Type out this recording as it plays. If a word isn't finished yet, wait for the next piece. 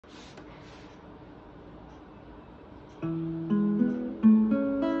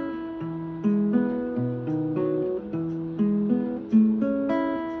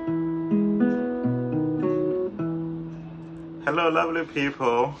Hello lovely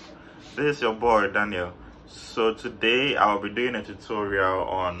people, this is your boy Daniel. So today I'll be doing a tutorial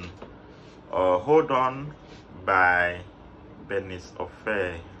on Hold On by Bernice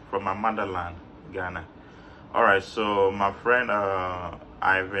Offei from my motherland, Ghana. Alright, so my friend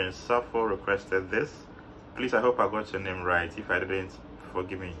Bernice Offei requested this. Please, I hope I got your name right. If I didn't,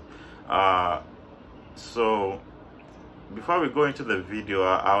 forgive me. So before we go into the video,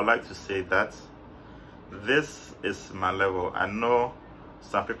 I would like to say that this is my level. I know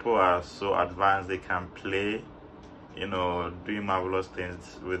some people are so advanced, they can play, doing marvelous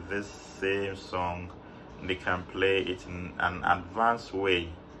things with this same song. They can play it in an advanced way,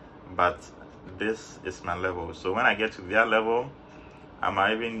 but this is my level. So when I get to their level, I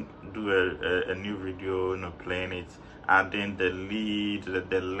might even do a new video, playing it, adding the lead,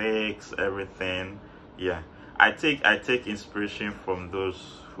 the licks, everything. Yeah, I take inspiration from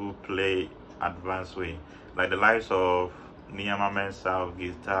those who play advanced way, like the likes of Niyama Mensah of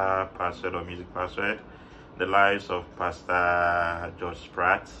Guitar Password or Music Password, the likes of Pastor George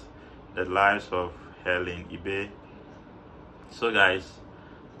Pratt, the likes of Helen Ibe. So guys,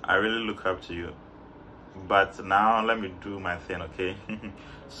 I really look up to you. But now let me do my thing, okay?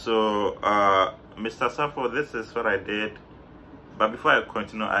 So Mr. Sappho, this is what I did. But before I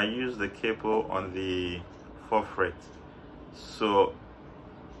continue, I use the capo on the 4th fret. So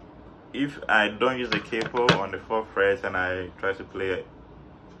if I don't use the capo on the 4th fret and I try to play it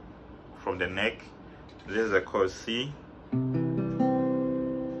from the neck, this is a chord C,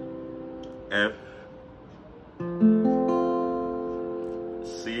 F,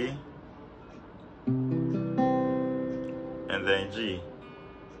 C, and then G.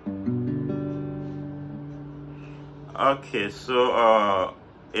 Okay, so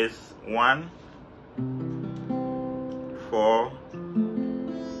it's 1, 4,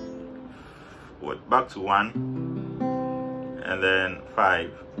 back to 1, and then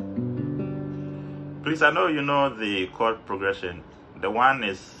 5. Please, I know you know the chord progression. The 1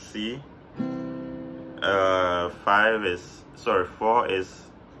 is C, 4 is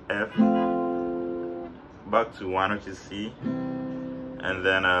F, back to 1, which is C, and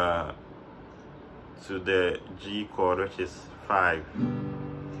then to the G chord, which is 5.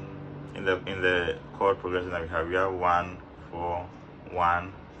 In the chord progression that we have 1, 4,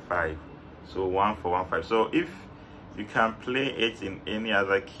 1, 5. So 1, 4, 1, 5. So if you can play it in any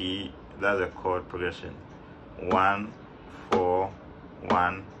other key, that's a chord progression. 1, 4,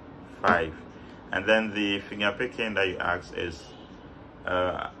 1, 5. And then the finger picking that you ask is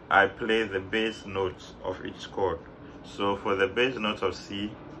I play the bass notes of each chord. So for the bass note of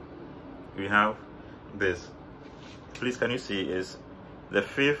C, we have this. Please, can you see is the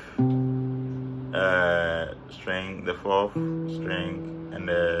 5th string, the 4th string, and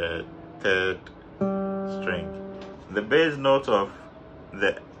the 3rd string. The bass note of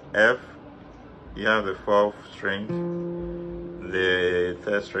the F, you have the 4th string, the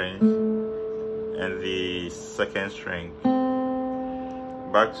 3rd string, and the 2nd string.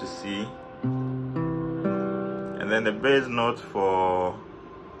 Back to C, and then the bass note for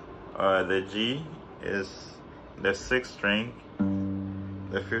the G is the 6th string,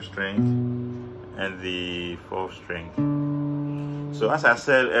 the 5th string, and the 4th string. So as I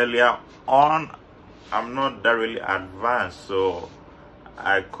said earlier on, I'm not that really advanced, so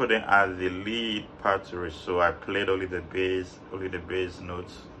I couldn't add the lead part to it. So I played only the bass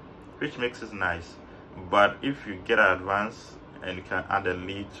notes, which makes it nice. But if you get advanced and you can add a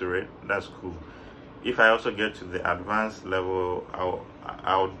lead to it, that's cool. If I also get to the advanced level,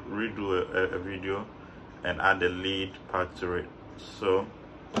 I'll redo a video and add the lead part to it. So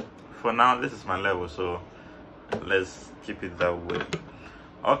for now, this is my level, so let's keep it that way.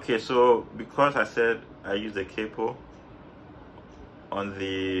 Okay, so because I said I use the capo on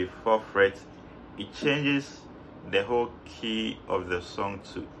the 4th fret, it changes the whole key of the song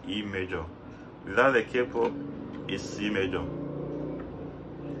to E major. Without the capo, it's C major.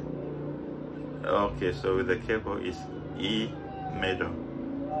 Okay, so with the capo, it's E major.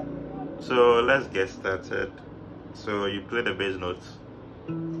 So let's get started. So you play the bass notes.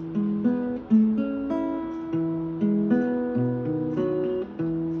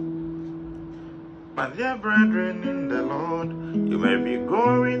 My dear brethren in the Lord, you may be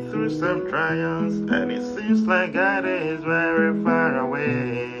going through some trials, and it seems like God is very far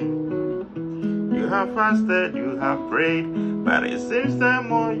away. You have fasted, you have prayed, but it seems the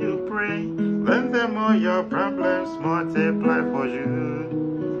more you pray, then the more your problems multiply for you.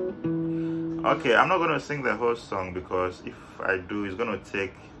 Okay, I'm not going to sing the whole song because if I do, it's going to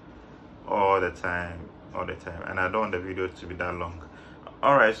take all the time, and I don't want the video to be that long.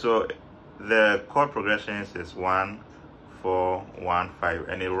 Alright, so the chord progressions is 1, 4 1 5,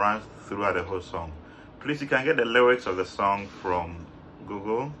 and it runs throughout the whole song. Please, you can get the lyrics of the song from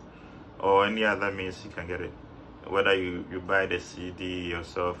Google or any other means you can get it, whether you buy the CD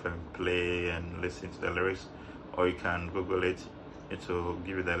yourself and play and listen to the lyrics, or you can Google it. It will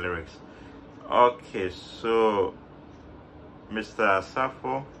give you the lyrics. Okay, so Mr.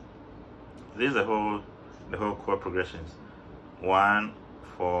 Safo, this is the whole chord progressions: 1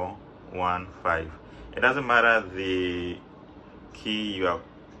 4 1 5. It doesn't matter the key you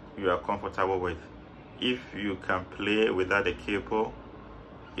are comfortable with. If you can play without a capo,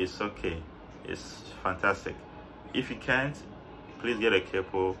 it's okay, it's fantastic. If you can't, please get a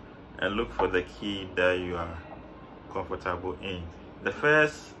capo and look for the key that you are comfortable in.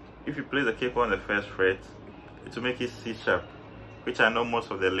 If you play the capo on the first fret, it will make it C sharp, which I know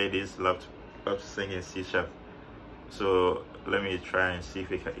most of the ladies love to sing in C sharp. So let me try and see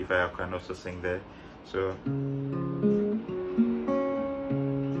if I can also sing there. So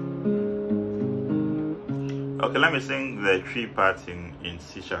okay, let me sing the 3 parts in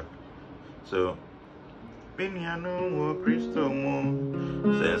C sharp. So Biniano Christo mo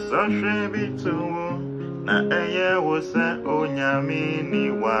se so shebi to na eye wo se onyami ni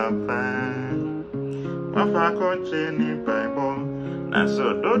wafa konche ni Bible na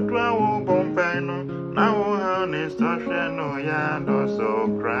so dodwa wo bompai no na wo ha ni so no ya do so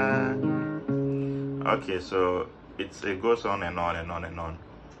cry. Okay, so it goes on and on and on and on.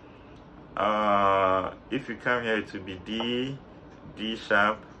 If you come here, it will be D, D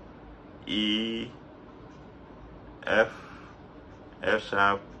sharp, E, F, F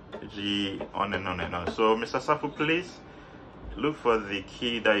sharp, G, on and on and on. So Mr. Safo, please look for the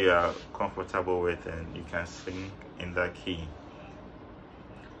key that you are comfortable with and you can sing in that key.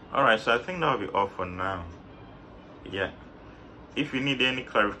 Alright, so I think that will be all for now. Yeah, if you need any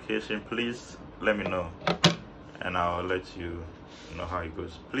clarification, please let me know and I'll let you know how it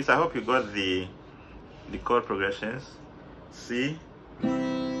goes. Please, I hope you got the chord progressions: C,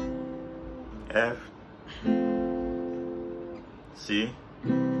 F, C,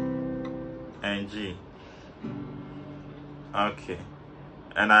 and G. Okay,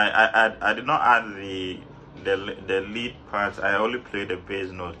 and I did not add the lead part. I only play the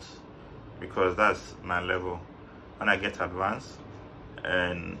bass notes because that's my level. When I get advanced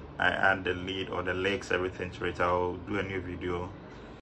and I add the lead or the licks, everything to it, I'll do a new video